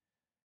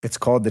it's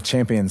called the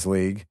Champions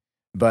League,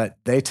 but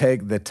they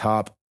take the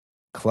top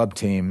club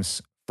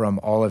teams from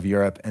all of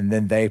Europe, and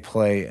then they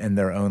play in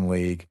their own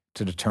league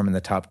to determine the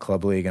top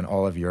club league in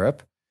all of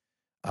Europe.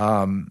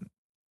 In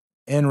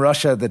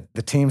Russia,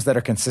 the teams that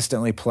are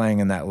consistently playing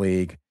in that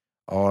league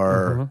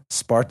are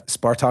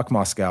Spartak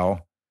Moscow,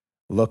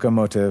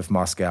 Lokomotiv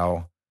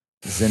Moscow,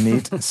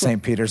 Zenit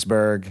St.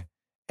 Petersburg,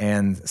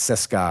 and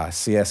CSKA,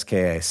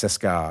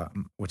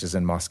 which is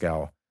in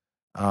Moscow.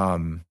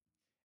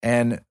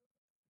 And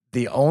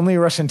the only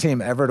Russian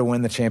team ever to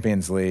win the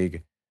Champions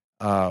League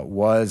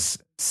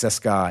was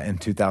CSKA in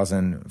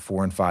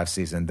 2004 and 5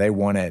 season. They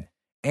won it.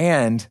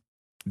 And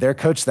their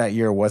coach that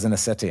year was an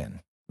Ossetian,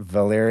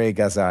 Valery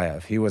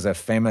Gazayev. He was a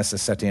famous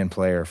Ossetian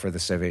player for the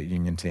Soviet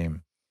Union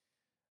team.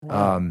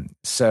 Wow.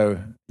 So,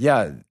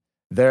 yeah,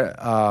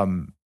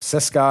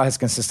 CSKA has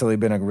consistently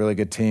been a really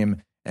good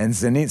team. And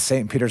Zenit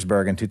St.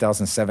 Petersburg in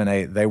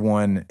 2007-8, they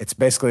won. It's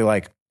basically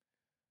like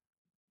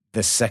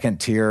the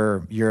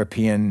second-tier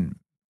European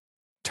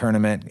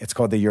tournament. It's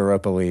called the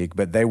Europa League,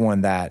 but they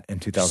won that in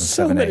 2007-8.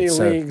 So many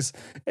leagues.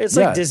 It's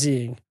like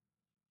dizzying.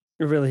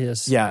 It really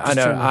is. Yeah, I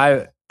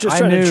know.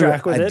 I knew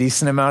a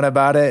decent amount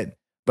about it,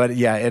 but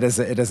yeah, it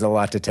is a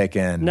lot to take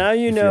in. Now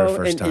you know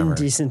an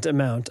indecent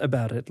amount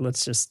about it.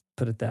 Let's just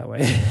put it that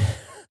way.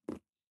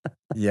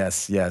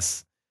 Yes.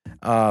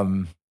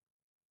 I'm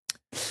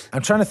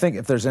trying to think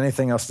if there's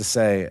anything else to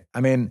say.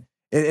 I mean,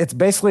 it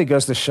basically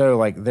goes to show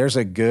like there's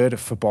a good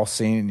football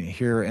scene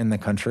here in the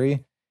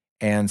country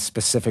and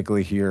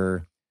specifically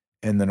here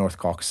in the North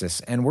Caucasus.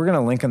 And we're going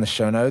to link in the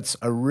show notes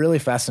a really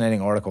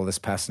fascinating article this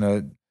past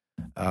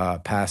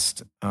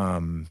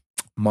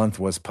month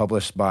was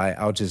published by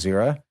Al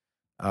Jazeera,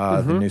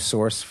 the news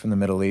source from the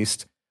Middle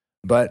East.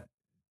 But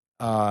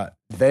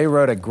they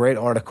wrote a great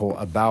article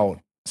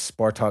about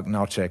Spartak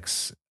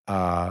Nalchik's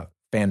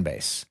fan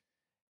base.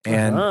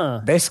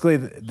 And basically,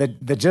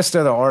 the gist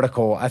of the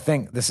article, I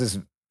think this is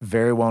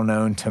very well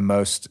known to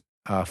most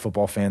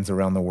football fans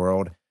around the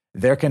world.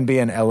 There can be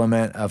an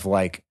element of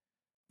like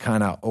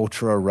kind of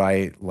ultra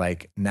right,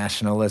 like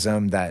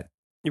nationalism that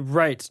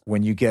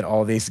when you get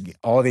all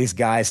these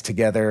guys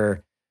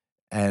together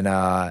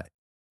and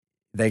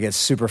they get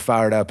super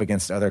fired up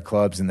against other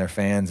clubs and their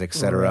fans,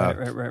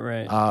 etc.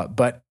 Right.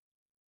 But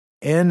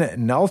in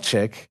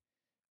Nalchik,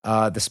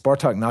 the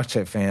Spartak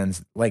Nalchik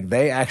fans, like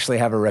they actually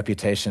have a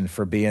reputation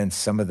for being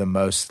some of the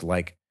most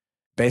like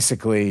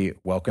basically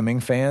welcoming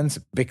fans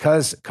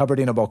because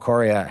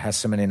Kabardino-Balkaria has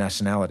so many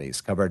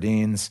nationalities: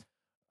 Kabardines,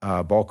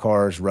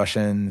 Balkars,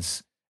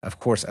 Russians, of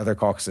course, other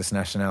Caucasus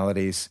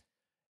nationalities.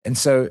 And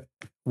so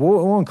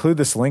we'll include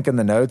this link in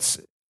the notes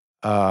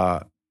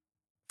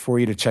for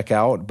you to check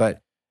out.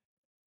 But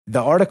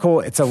the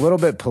article, it's a little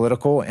bit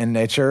political in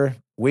nature.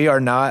 We are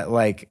not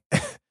like,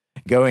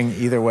 going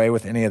either way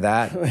with any of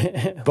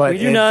that. But we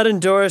do not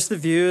endorse the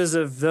views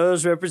of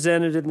those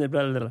represented in the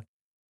blah, blah, blah.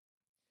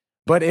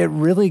 But it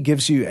really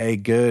gives you a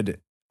good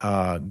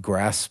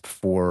grasp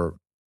for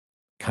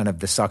kind of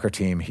the soccer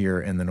team here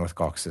in the North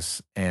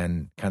Caucasus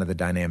and kind of the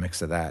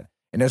dynamics of that.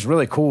 And it's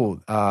really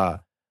cool.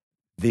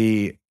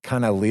 The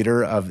kind of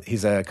leader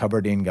he's a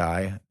Kabardine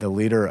guy, the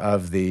leader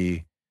of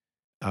the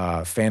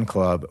fan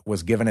club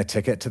was given a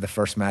ticket to the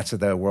first match of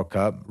the World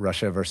Cup,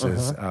 Russia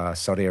versus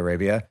Saudi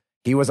Arabia.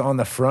 He was on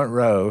the front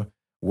row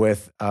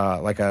with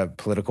like a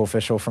political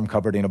official from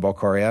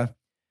Kabardino-Balkaria.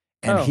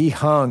 And he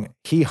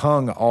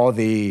hung all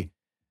the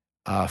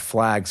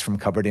flags from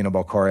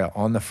Kabardino-Balkaria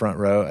on the front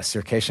row, a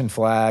Circassian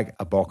flag,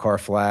 a Balkar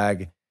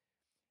flag.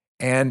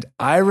 And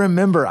I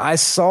remember I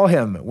saw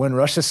him when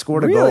Russia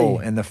scored a goal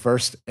in the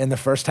first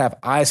half.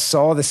 I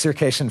saw the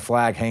Circassian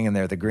flag hanging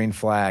there, the green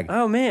flag.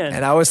 Oh, man.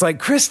 And I was like,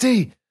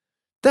 Christy,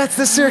 that's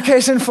the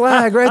Circassian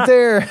flag right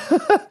there.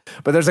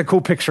 But there's a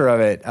cool picture of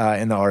it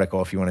in the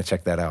article if you want to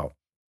check that out.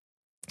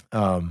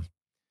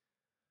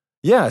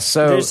 Yeah,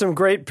 so there's some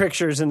great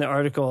pictures in the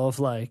article of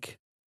like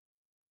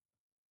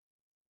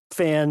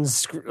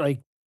fans like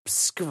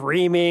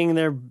screaming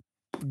their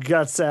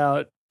guts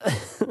out.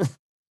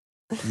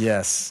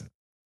 Yes.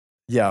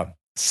 Yeah.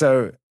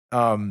 So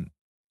I'm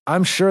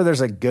sure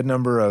there's a good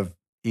number of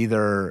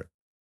either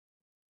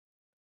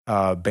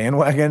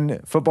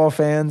bandwagon football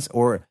fans,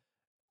 or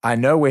I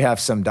know we have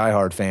some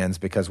diehard fans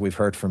because we've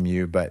heard from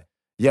you. But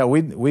yeah,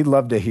 we'd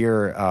love to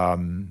hear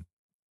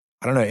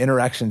I don't know,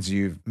 interactions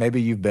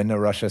maybe you've been to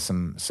Russia,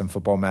 some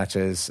football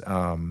matches.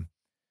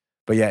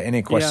 But yeah,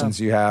 any questions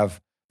you have.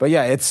 But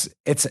yeah, it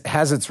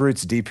has its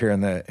roots deep here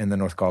in the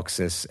North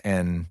Caucasus,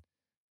 and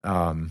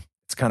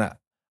it's kind of,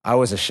 I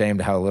was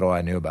ashamed how little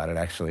I knew about it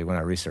actually when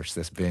I researched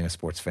this, being a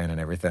sports fan and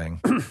everything.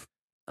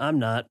 I'm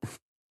not.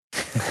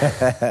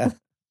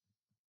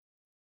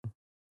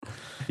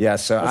 Yeah,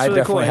 so That's I really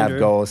definitely cool, have Andrew.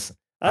 goals.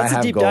 That's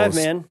a deep dive,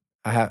 man.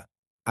 I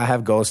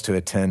have goals to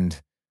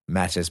attend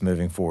matches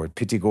moving forward.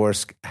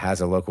 Pitigorsk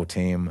has a local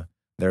team.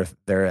 They're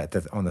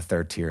on the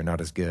third tier, not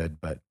as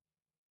good, but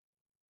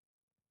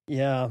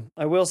yeah,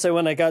 I will say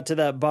when I got to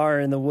that bar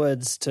in the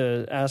woods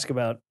to ask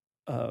about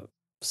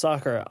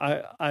soccer,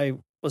 I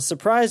was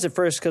surprised at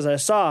first because I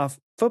saw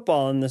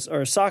football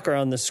or soccer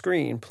on the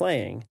screen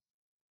playing,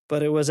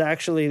 but it was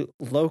actually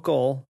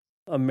local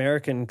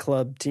American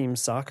club team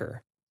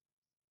soccer.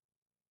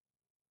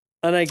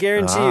 And I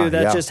guarantee you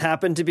that just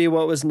happened to be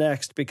what was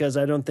next, because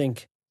I don't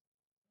think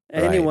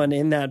anyone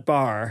in that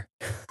bar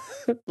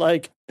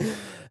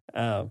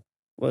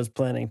was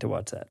planning to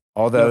watch that.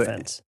 Although, no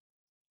offense.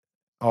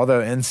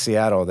 Although in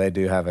Seattle, they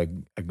do have a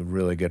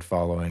really good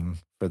following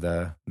for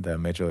the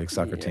Major League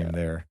Soccer team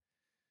there.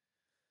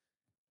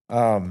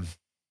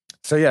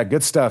 So yeah,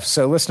 good stuff.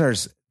 So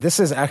listeners, this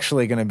is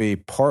actually going to be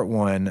part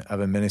one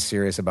of a mini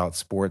series about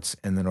sports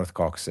in the North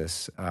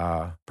Caucasus.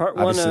 Part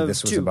one of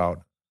this was two.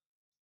 about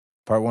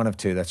part one of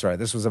two. That's right.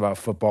 This was about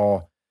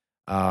football.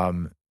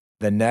 The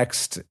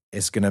next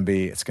is going to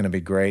be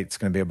great. It's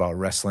going to be about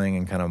wrestling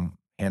and kind of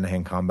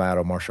hand-to-hand combat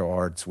or martial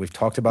arts. We've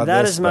talked about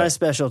that. This is my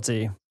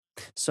specialty.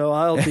 So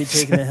I'll be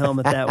taking the helm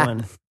at that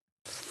one.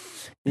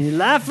 You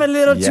laugh a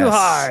little too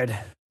hard.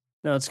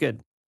 No, it's good.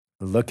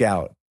 Look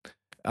out.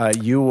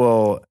 You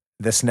will,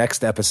 this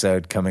next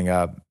episode coming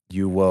up,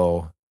 you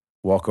will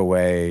walk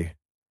away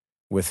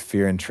with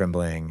fear and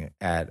trembling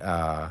at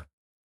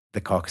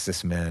the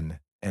Caucasus men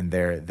and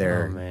their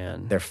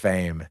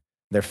fame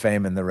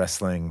in the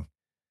wrestling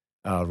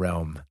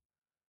realm.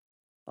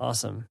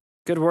 Awesome.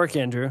 Good work,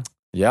 Andrew.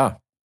 Yeah.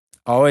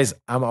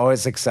 I'm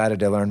always excited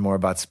to learn more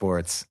about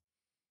sports.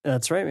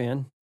 That's right,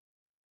 man.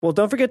 Well,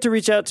 don't forget to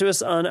reach out to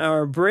us on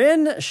our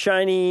brand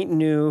shiny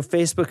new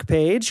Facebook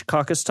page,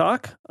 Caucus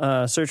Talk.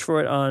 Search for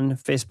it on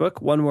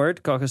Facebook, one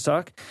word, Caucus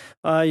Talk.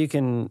 You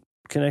can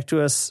connect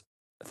to us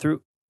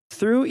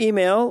through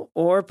email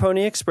or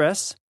Pony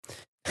Express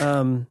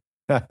at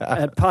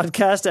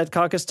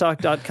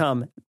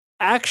podcast@caucustalk.com.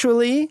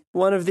 Actually,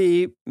 one of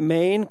the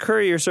main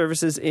courier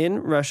services in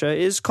Russia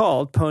is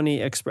called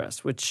Pony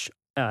Express, which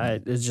I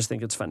just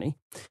think it's funny.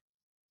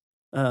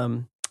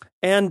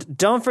 And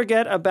don't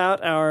forget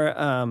about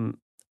our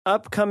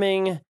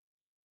upcoming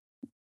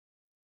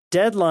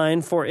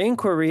deadline for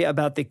inquiry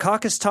about the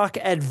Caucus Talk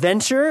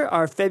Adventure,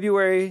 our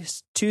February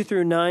 2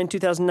 through 9,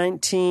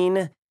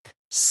 2019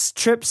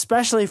 trip,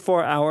 specially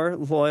for our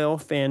loyal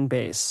fan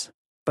base.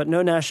 But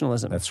no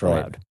nationalism. That's right.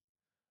 allowed.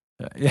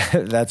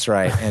 Yeah, that's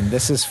right. And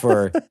this is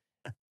for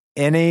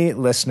any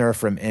listener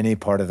from any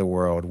part of the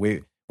world.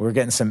 We're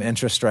getting some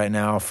interest right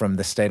now from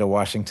the state of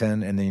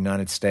Washington in the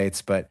United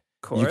States, but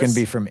you can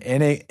be from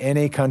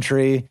any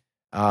country.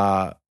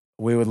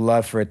 We would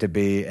love for it to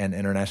be an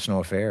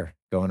international affair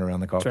going around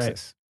the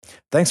Caucasus. Right.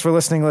 Thanks for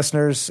listening,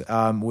 listeners.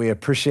 We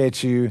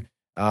appreciate you.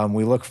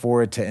 We look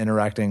forward to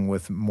interacting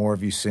with more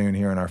of you soon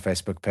here on our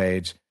Facebook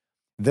page.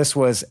 This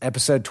was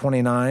episode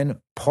 29,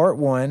 part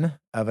one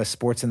of a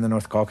Sports in the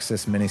North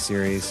Caucasus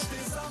mini-series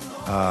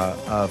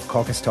of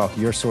Caucus Talk,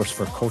 your source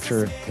for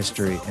culture,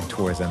 history, and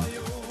tourism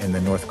in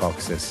the North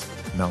Caucasus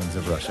Mountains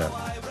of Russia.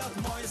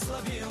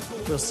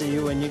 We'll see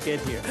you when you get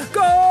here.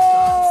 Go!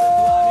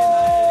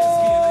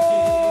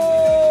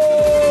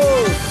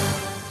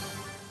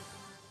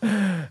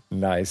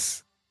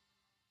 Nice.